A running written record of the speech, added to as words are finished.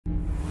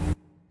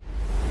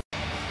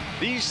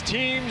These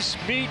teams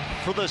meet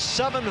for the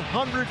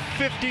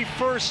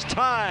 751st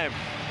time.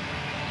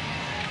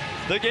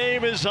 The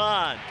game is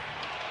on.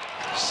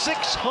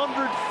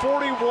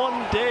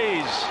 641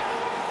 days.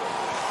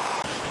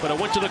 But it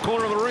went to the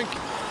corner of the rink.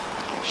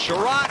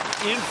 Sherratt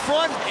in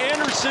front.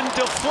 Anderson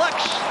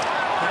deflects.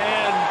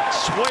 And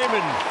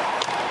Swayman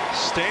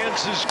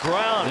stands his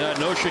ground. Yeah,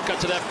 Nosek got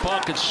to that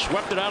puck and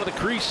swept it out of the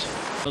crease.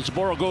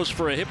 Zboril goes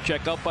for a hip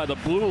check out by the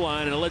blue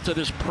line, and it led to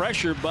this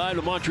pressure by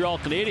the Montreal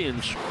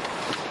Canadiens.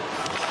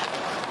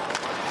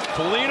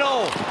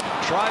 Foligno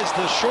tries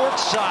the short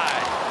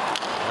side.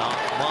 Not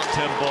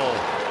Montembeault.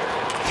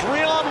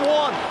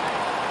 3-on-1.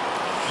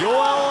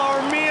 Yoel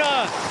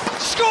Armia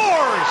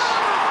scores!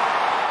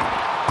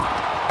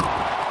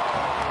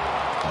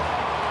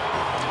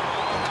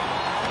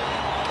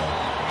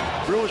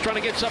 Bruins trying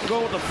to get something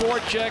going with the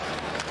forecheck.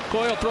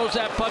 Coyle throws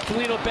that puck.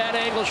 Foligno, bad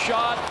angle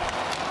shot.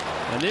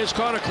 And there's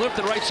Connor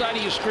Clifton right side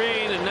of your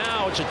screen, and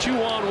now it's a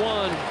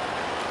 2-on-1.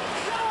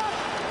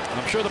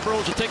 I'm sure the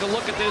Bruins will take a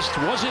look at this.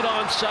 Was it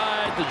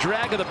onside? The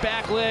drag of the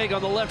back leg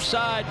on the left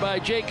side by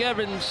Jake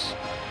Evans.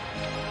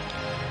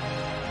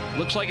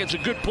 Looks like it's a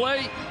good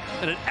play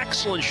and an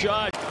excellent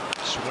shot.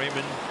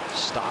 Swayman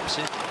stops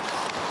it.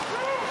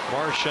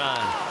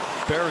 Marchand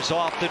bears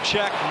off the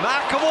check.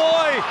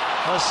 McAvoy!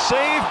 A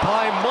save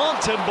by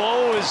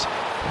Montembeault as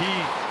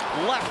he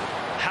left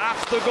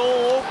half the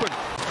goal open.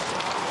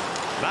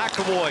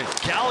 McAvoy,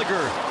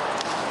 Gallagher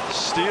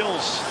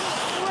steals.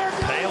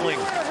 Paling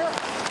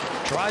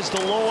tries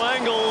the low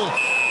angle.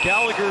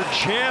 Gallagher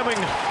jamming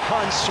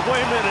on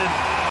Swayman, and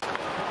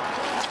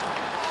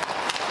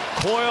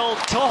Coyle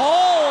to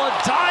Hall, a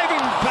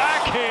diving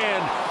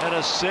backhand, and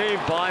a save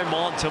by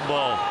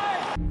Montembeault.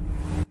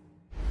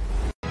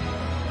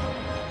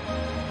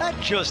 That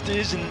just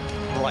isn't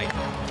right.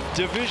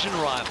 Division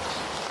rivals.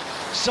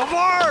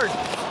 Savard!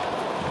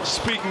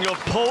 Speaking of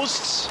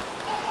posts,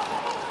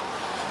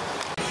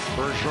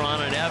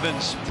 Bergeron and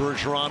Evans.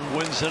 Bergeron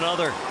wins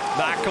another.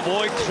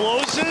 McAvoy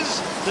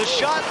closes. The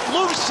shot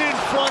loose in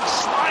front,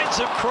 slides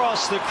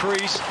across the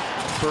crease.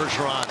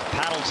 Bergeron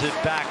paddles it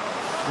back.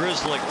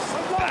 Grizzly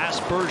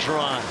past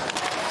Bergeron.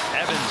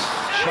 Evans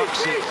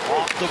chucks it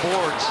off the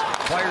boards.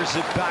 Fires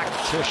it back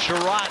to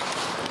Sherratt.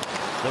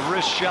 The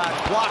wrist shot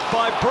blocked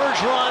by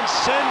Bergeron.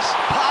 Sends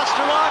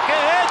Pasternak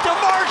ahead to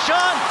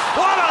Marchand.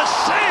 What a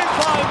save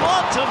by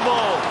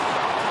Montembeault!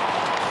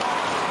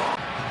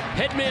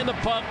 Headman the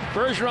puck.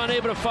 Bergeron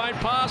able to find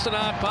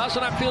Pasternak.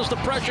 Pasternak feels the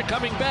pressure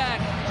coming back.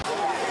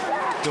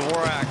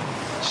 Dvorak.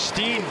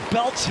 Steen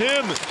belts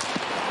him.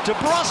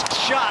 DeBrusk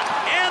shot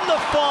and the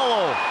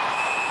follow.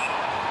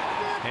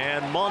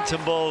 And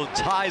Montembeault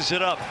ties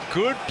it up.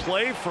 Good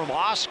play from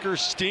Oscar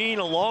Steen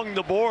along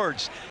the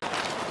boards.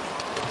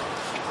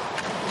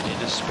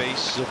 Into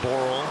space,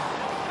 Zboril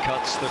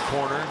cuts the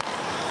corner.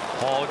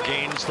 Hall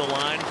gains the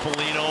line.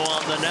 Foligno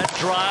on the net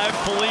drive.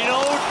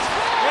 Foligno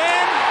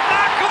and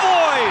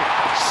McAvoy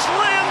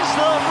slams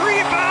the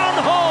rebound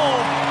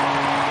home.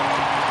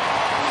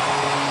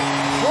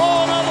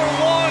 Throw another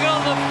log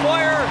on the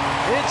fire.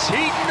 It's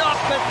heating up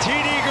at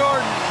TD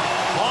Garden.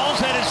 Hall's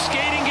had his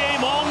skating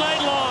game all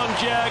night long,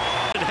 Jack.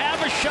 And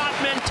have a shot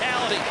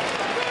mentality.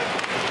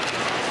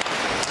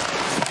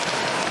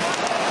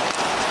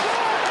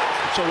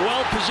 It's a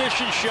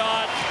well-positioned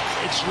shot.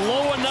 It's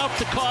low enough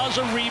to cause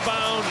a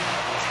rebound.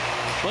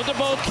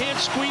 Montembeault can't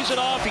squeeze it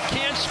off. He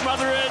can't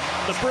smother it.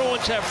 The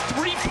Bruins have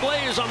 3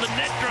 players on the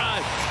net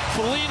drive.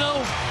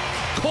 Foligno,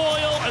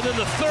 Coyle, and then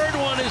the third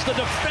one is the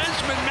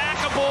defenseman,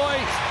 McAvoy.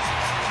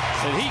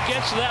 And he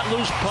gets to that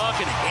loose puck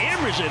and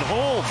hammers it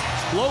home.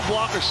 Low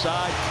blocker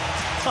side.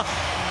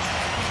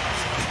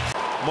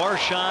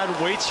 Marchand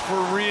waits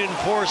for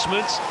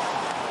reinforcements.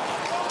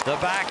 The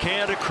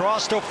backhand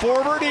across to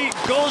forward. He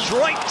goes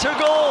right to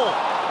goal.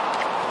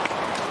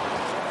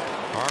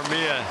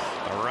 Armia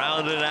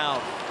around and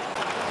out.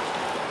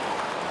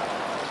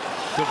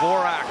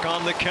 Dvorak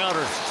on the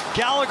counter.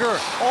 Gallagher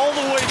all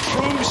the way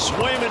through.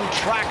 Swayman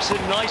tracks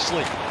it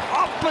nicely.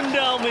 Up and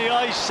down the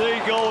ice they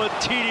go at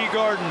TD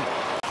Garden.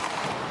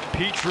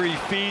 Petrie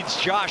feeds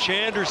Josh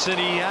Anderson.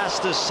 He has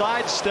to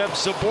sidestep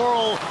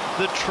Zboril,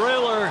 the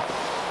trailer.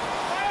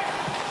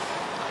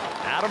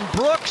 Adam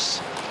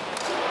Brooks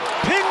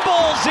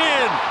pinballs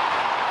in.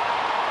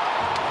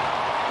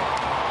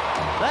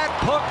 That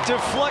puck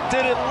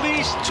deflected at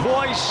least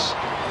twice,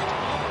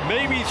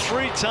 maybe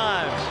 3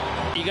 times.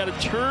 You got to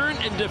turn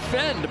and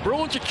defend. The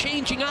Bruins are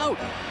changing out.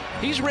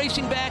 He's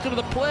racing back into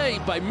the play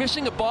by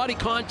missing a body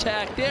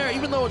contact there,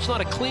 even though it's not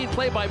a clean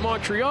play by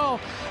Montreal.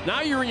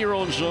 Now you're in your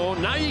own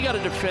zone. Now you got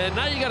to defend.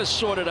 Now you got to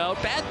sort it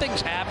out. Bad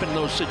things happen in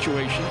those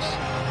situations.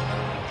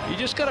 You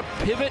just got to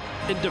pivot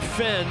and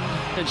defend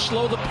and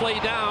slow the play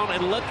down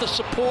and let the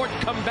support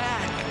come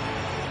back.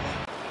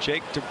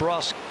 Jake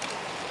DeBrusk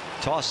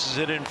tosses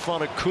it in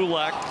front of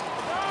Kulak.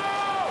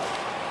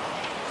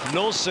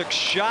 Nosek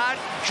shot,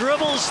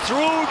 dribbles through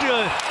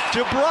to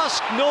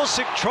DeBrusk.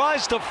 Nosek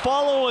tries to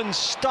follow and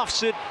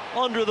stuffs it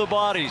under the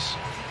bodies.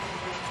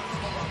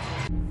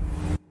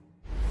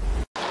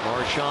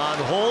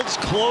 Marchand holds,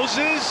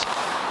 closes.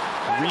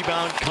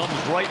 Rebound comes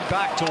right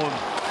back to him.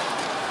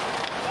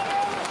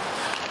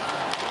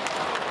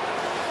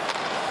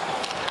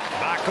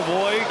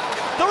 McAvoy,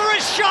 the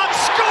wrist shot,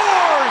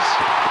 scores!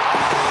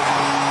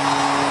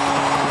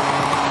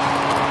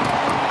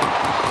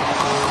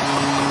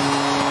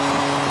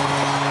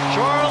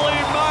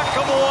 Charlie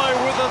McAvoy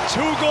with a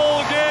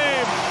 2-goal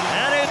game,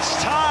 and it's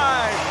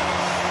tied.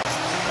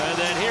 And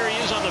then here he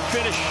is on the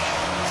finish.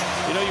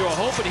 You know, you were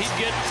hoping he'd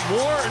get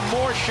more and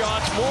more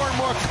shots, more and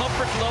more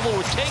comfort level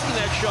with taking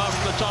that shot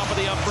from the top of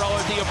the umbrella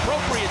at the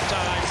appropriate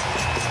time.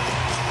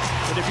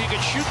 And if you can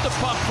shoot the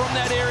puck from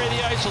that area of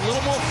the ice a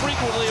little more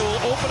frequently, it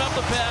will open up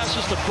the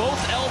passes to both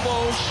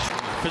elbows.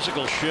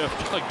 Physical shift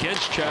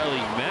against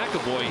Charlie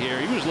McAvoy here.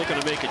 He was looking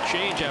to make a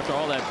change after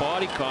all that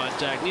body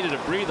contact. Needed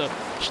a breather.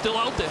 Still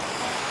out there.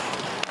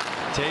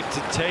 Tape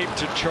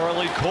to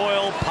Charlie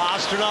Coyle.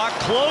 Pastrnak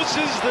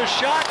closes the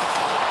shot.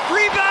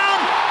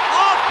 Rebound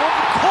off of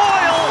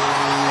Coyle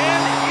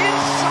and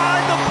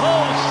inside the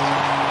post.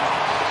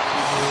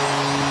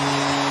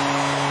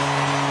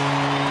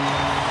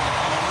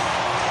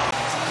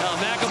 Now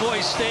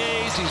McAvoy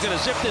stays. He's going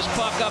to zip this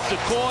puck up to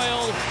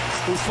Coyle,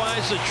 who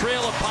finds the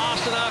trail of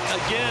Pastrnak.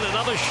 Again,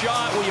 another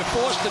shot where you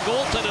force the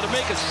goaltender to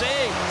make a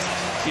save.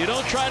 You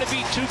don't try to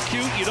be too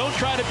cute. You don't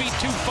try to be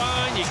too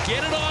fine. You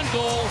get it on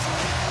goal,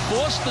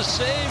 force the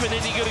save, and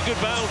then you get a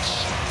good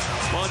bounce.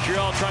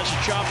 Montreal tries to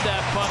chop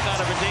that puck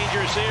out of a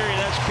dangerous area.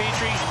 That's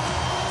Petrie.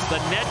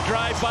 The net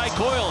drive by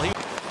Coyle.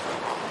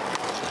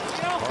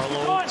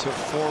 Carlo to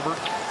forward.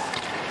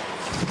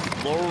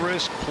 Low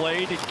risk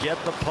play to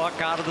get the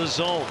puck out of the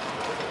zone.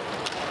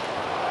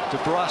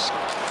 DeBrusk.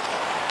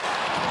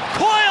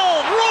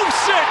 Coyle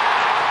roofs it!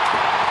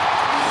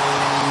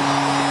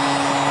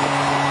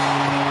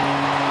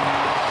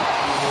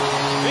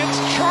 It's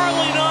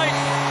Charlie Knight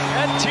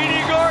at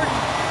TD Garden.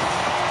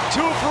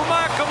 2 for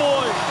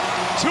McAvoy,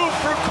 2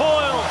 for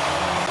Coyle.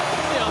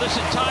 You know, this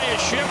entire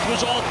shift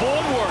was all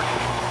board work.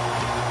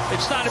 It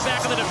started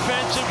back in the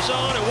defensive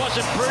zone. It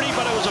wasn't pretty,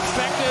 but it was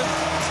effective.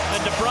 And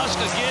DeBrusk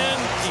again,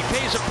 he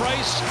pays a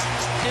price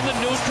in the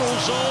neutral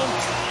zone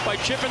by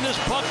chipping this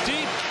puck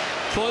deep.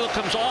 Coyle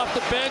comes off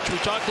the bench. We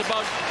talked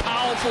about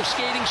powerful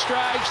skating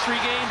strides, 3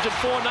 games and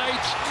 4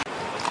 nights.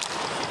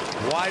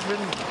 Wideman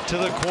to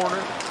the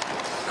corner.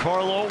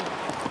 Carlo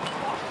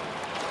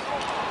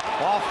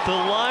off the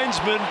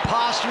linesman.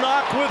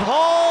 Pastrnak with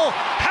Hall.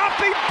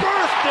 Happy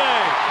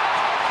birthday!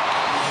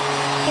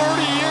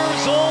 30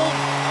 years old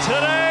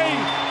today,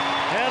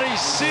 and he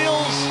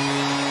seals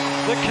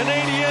the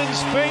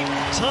Canadiens' fate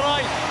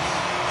tonight.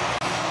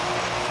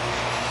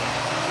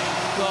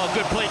 Well,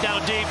 good play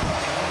down deep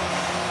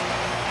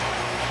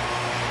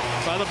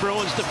by the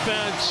Bruins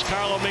defense.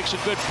 Carlo makes a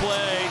good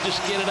play.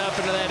 Just get it up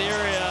into that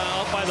area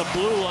out by the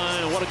blue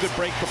line. What a good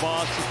break for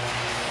Boston.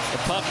 The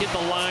puck hit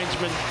the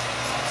linesman.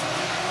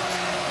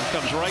 It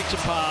comes right to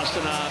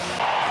Pastrnak.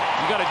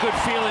 You got a good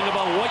feeling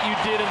about what you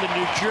did in the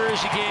New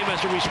Jersey game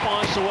as a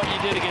response to what you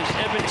did against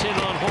Edmonton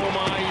on home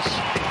ice.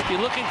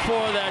 You're looking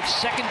for that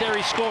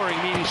secondary scoring,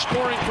 meaning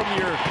scoring from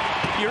your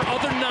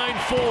other 9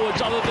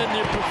 forwards other than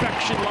their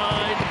perfection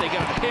line. They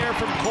got a pair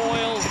from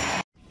Coyle.